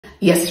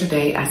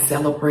Yesterday, I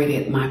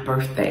celebrated my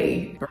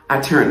birthday.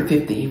 I turned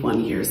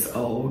 51 years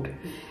old,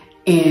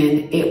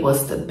 and it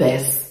was the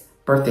best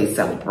birthday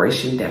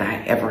celebration that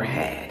I ever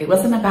had. It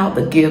wasn't about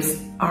the gifts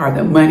or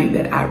the money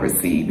that I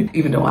received,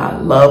 even though I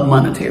love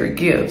monetary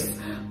gifts,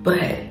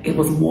 but it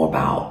was more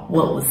about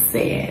what was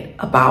said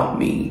about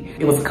me.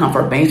 It was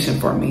confirmation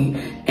for me,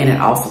 and it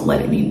also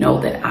let me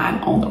know that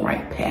I'm on the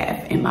right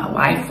path in my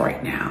life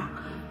right now.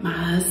 My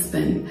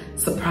husband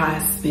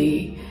surprised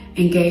me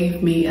and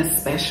gave me a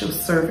special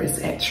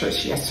service at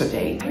church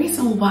yesterday. The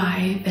reason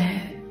why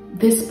that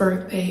this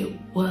birthday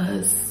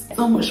was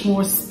so much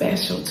more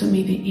special to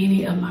me than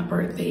any of my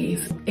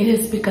birthdays, it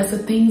is because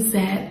of things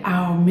that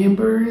our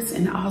members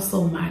and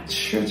also my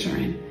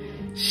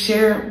children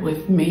shared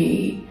with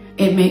me.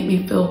 It made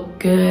me feel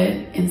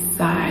good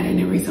inside, and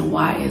the reason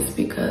why is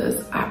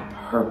because I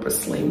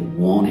purposely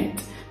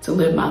wanted to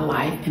live my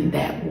life in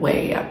that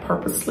way. I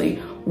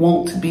purposely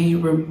want to be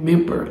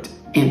remembered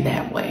in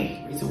that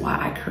way. The reason why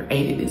I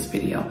created this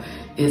video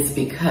is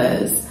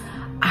because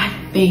I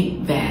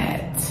think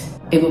that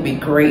it would be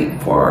great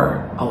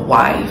for a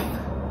wife,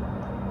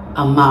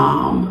 a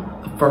mom,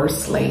 a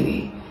first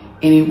lady,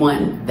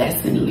 anyone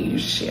that's in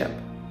leadership.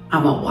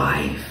 I'm a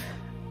wife,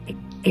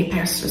 a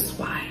pastor's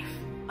wife,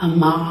 a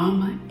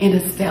mom, and a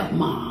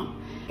stepmom.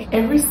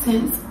 Ever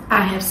since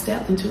I have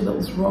stepped into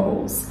those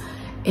roles,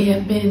 it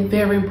has been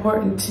very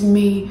important to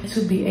me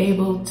to be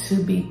able to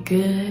be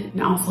good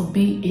and also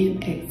be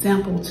an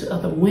example to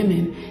other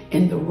women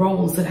in the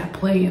roles that I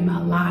play in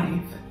my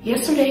life.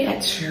 Yesterday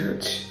at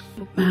church,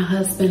 my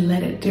husband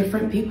let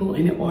different people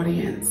in the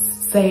audience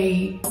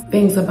say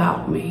things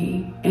about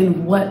me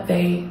and what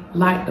they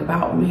liked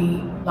about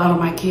me. A lot of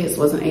my kids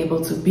wasn't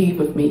able to be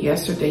with me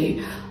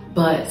yesterday,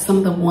 but some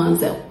of the ones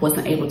that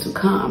wasn't able to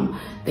come,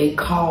 they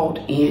called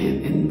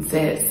in and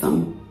said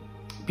some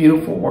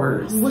beautiful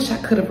words. I wish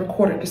I could have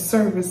recorded the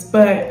service,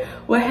 but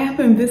what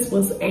happened, this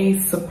was a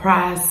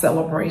surprise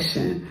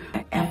celebration.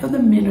 After the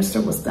minister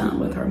was done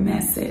with her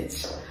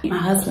message, my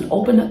husband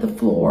opened up the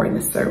floor in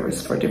the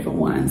service for different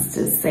ones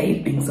to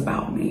say things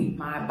about me.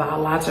 My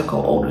biological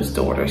oldest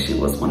daughter, she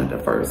was one of the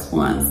first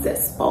ones that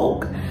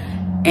spoke,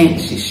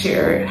 and she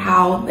shared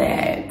how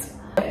that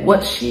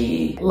what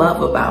she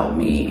loved about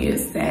me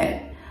is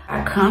that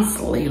I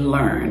constantly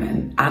learn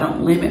and I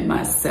don't limit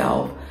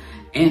myself,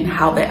 and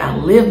how that I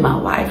live my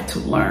life to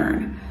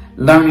learn.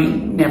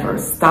 Learning never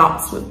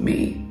stops with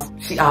me.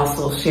 She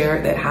also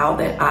shared that how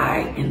that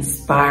I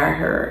inspire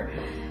her.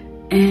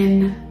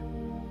 And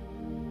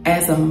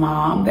as a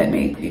mom, that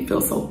made me feel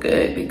so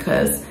good,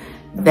 because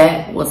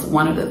that was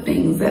one of the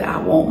things that I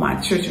want my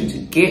children to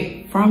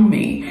get from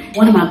me.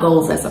 One of my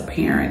goals as a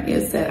parent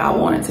is that I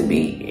wanted to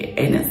be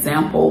an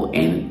example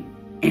and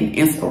an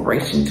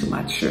inspiration to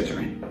my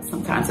children.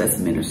 Sometimes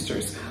as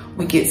ministers,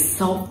 we get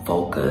so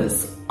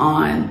focused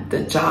on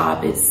the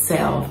job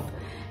itself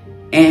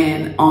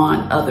and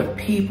on other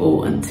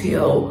people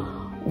until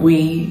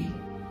we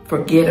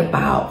forget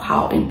about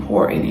how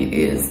important it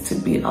is to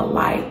be a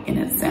light and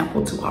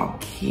example to our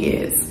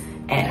kids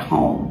at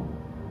home.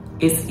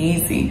 It's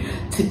easy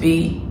to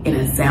be an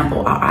example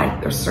or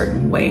act a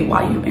certain way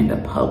while you're in the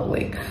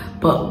public,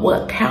 but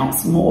what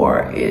counts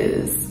more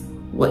is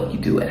what you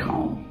do at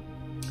home.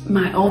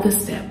 My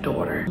oldest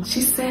stepdaughter, she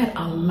said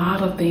a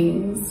lot of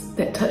things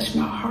that touched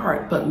my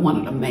heart, but one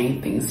of the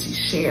main things she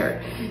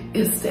shared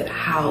is that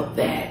how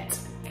that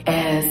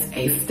as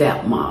a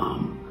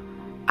stepmom,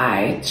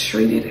 I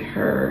treated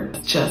her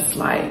just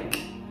like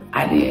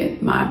I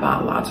did my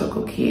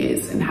biological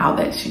kids, and how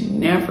that she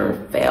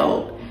never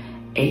felt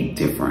a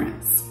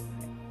difference.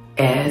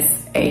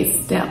 As a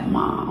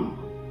stepmom,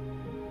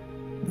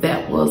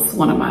 that was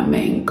one of my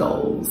main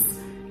goals,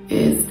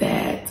 is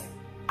that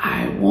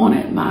I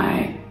wanted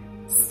my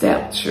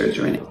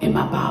stepchildren and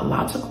my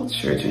biological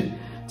children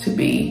to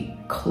be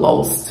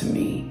close to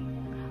me.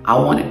 I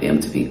wanted them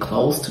to be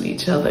close to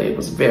each other. It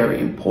was very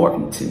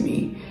important to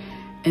me.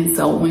 And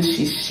so when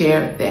she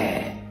shared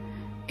that,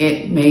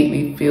 it made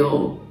me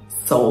feel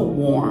so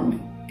warm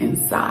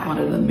inside. One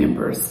of the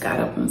members got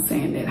up and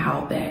saying that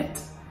how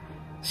that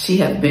she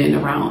had been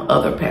around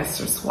other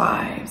pastors'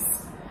 wives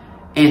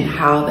and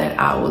how that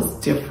I was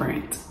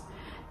different.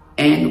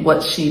 And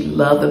what she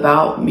loved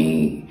about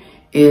me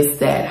is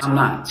that I'm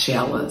not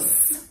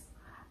jealous.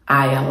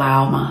 I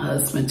allow my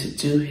husband to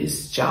do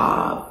his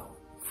job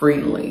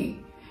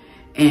freely,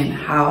 and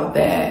how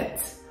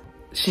that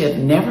she had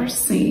never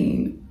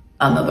seen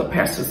another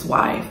pastor's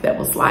wife that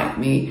was like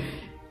me.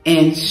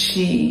 And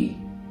she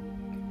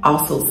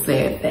also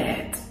said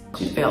that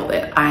she felt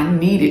that I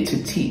needed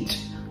to teach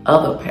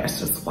other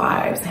pastors'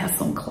 wives, have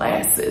some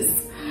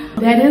classes.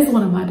 That is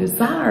one of my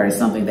desires,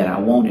 something that I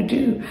want to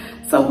do.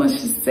 So when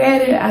she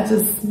said it, I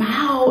just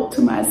smiled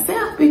to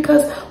myself,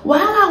 because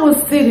while I was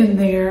sitting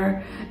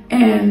there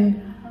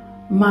and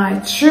my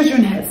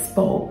children had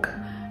spoke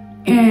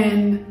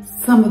and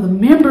some of the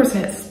members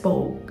had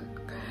spoke,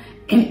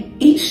 and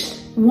each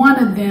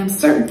one of them,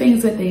 certain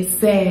things that they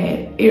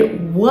said, it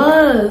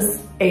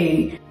was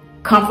a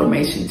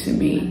confirmation to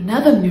me.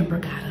 Another member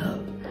got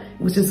up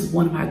which is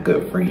one of my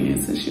good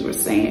friends, and she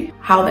was saying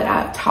how that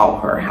I've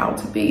taught her how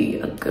to be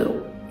a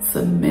good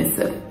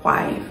submissive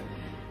wife,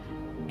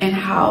 and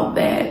how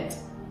that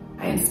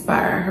I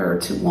inspire her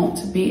to want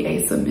to be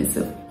a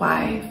submissive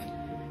wife.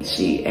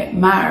 She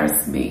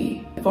admires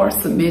me for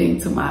submitting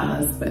to my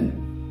husband,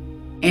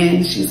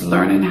 and she's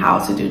learning how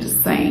to do the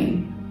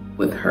same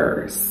with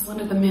hers. One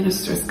of the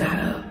ministers got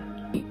up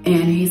and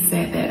he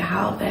said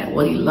that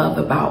what he loved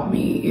about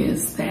me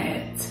is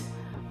that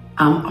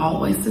I'm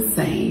always the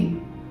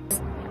same.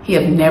 He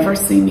have never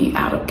seen me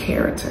out of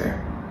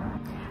character.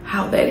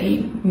 How that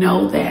he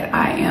know that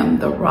I am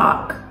the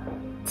rock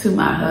to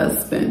my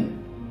husband.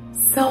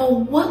 So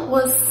what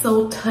was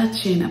so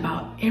touching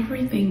about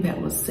everything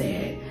that was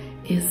said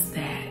is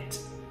that,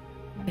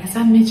 as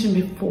I mentioned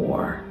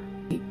before,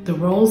 the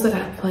roles that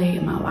I play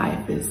in my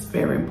life is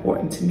very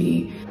important to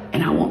me,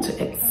 and I want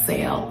to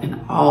excel in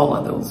all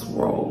of those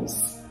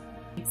roles.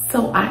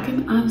 So I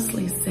can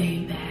honestly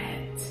say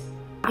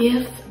that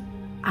if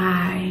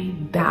I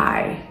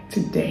die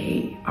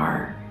today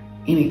or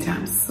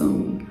anytime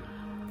soon,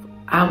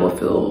 I will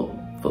feel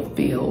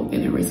fulfilled.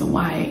 And the reason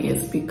why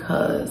is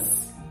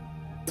because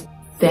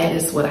that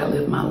is what I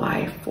live my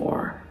life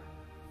for.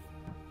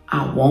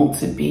 I want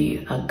to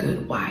be a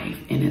good wife,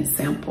 an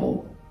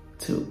example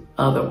to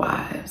other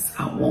wives.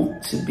 I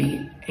want to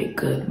be a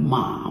good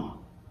mom.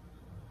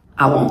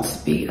 I want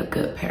to be a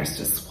good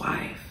pastor's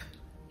wife.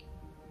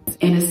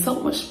 And it's so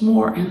much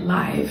more in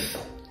life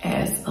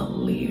as a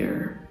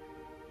leader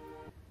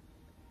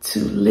to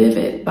live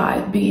it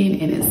by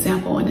being an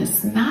example. And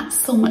it's not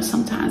so much,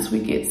 sometimes we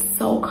get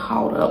so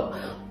caught up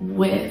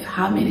with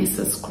how many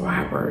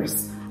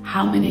subscribers,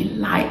 how many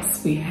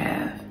likes we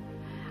have,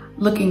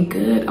 looking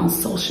good on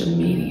social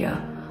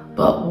media,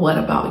 but what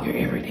about your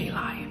everyday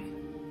life?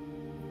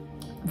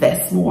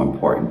 That's more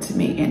important to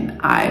me, and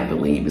I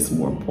believe it's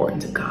more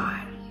important to God.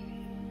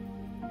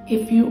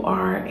 If you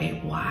are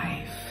a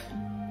wife,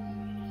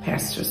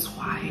 pastor's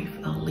wife,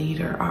 a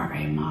leader, or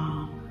a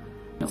mom,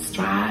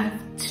 strive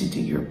to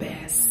do your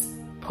best.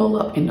 Pull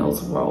up in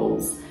those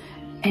roles.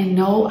 And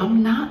no,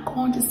 I'm not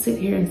going to sit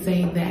here and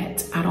say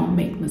that I don't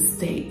make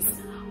mistakes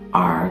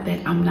or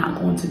that I'm not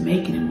going to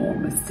make any more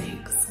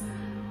mistakes.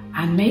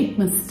 I make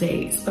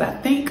mistakes, but I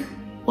think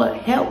what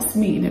helps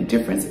me and the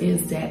difference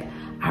is that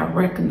I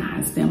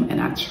recognize them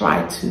and I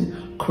try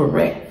to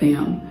correct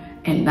them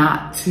and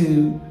not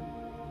to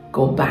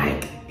go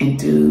back and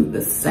do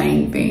the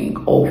same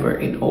thing over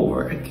and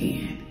over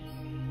again.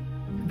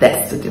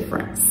 That's the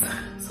difference.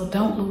 So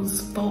don't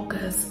lose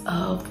focus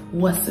of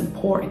what's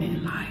important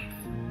in life.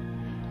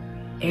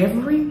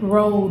 Every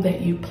role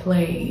that you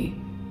play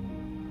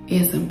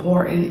is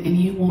important, and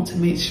you want to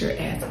make sure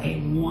as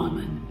a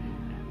woman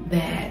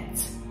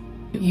that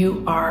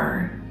you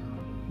are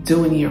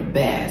doing your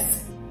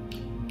best.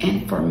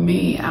 And for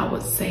me, I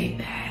would say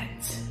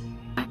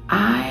that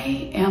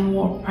I am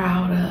more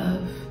proud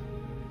of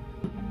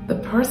the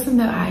person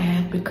that I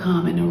have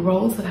become and the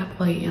roles that I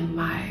play in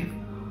life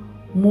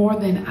more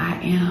than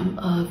I am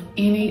of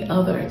any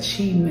other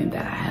achievement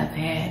that I have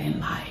had in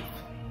life.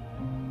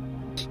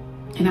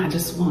 And I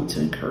just want to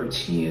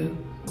encourage you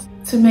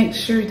to make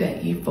sure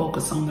that you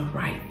focus on the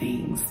right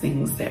things,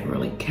 things that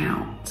really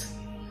count,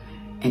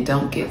 and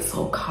don't get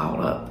so caught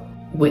up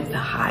with the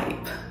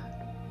hype.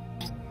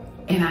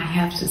 And I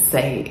have to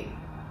say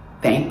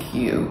thank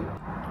you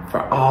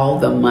for all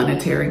the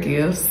monetary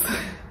gifts,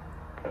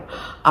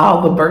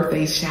 all the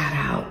birthday shout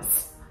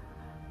outs,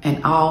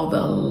 and all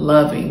the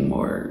loving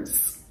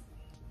words.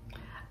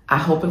 I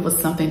hope it was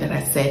something that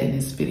I said in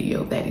this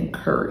video that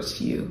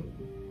encouraged you.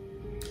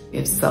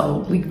 If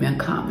so, leave me a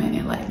comment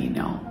and let me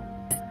know.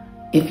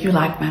 If you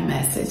like my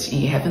message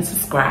and you haven't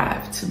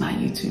subscribed to my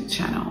YouTube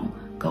channel,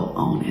 go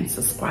on and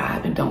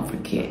subscribe, and don't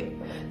forget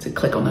to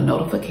click on the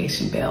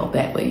notification bell.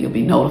 That way you'll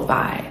be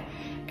notified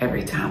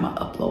every time I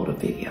upload a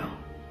video.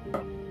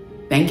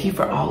 Thank you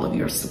for all of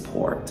your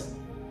support.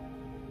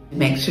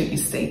 Make sure you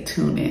stay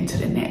tuned in to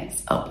the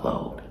next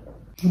upload.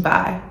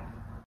 Bye.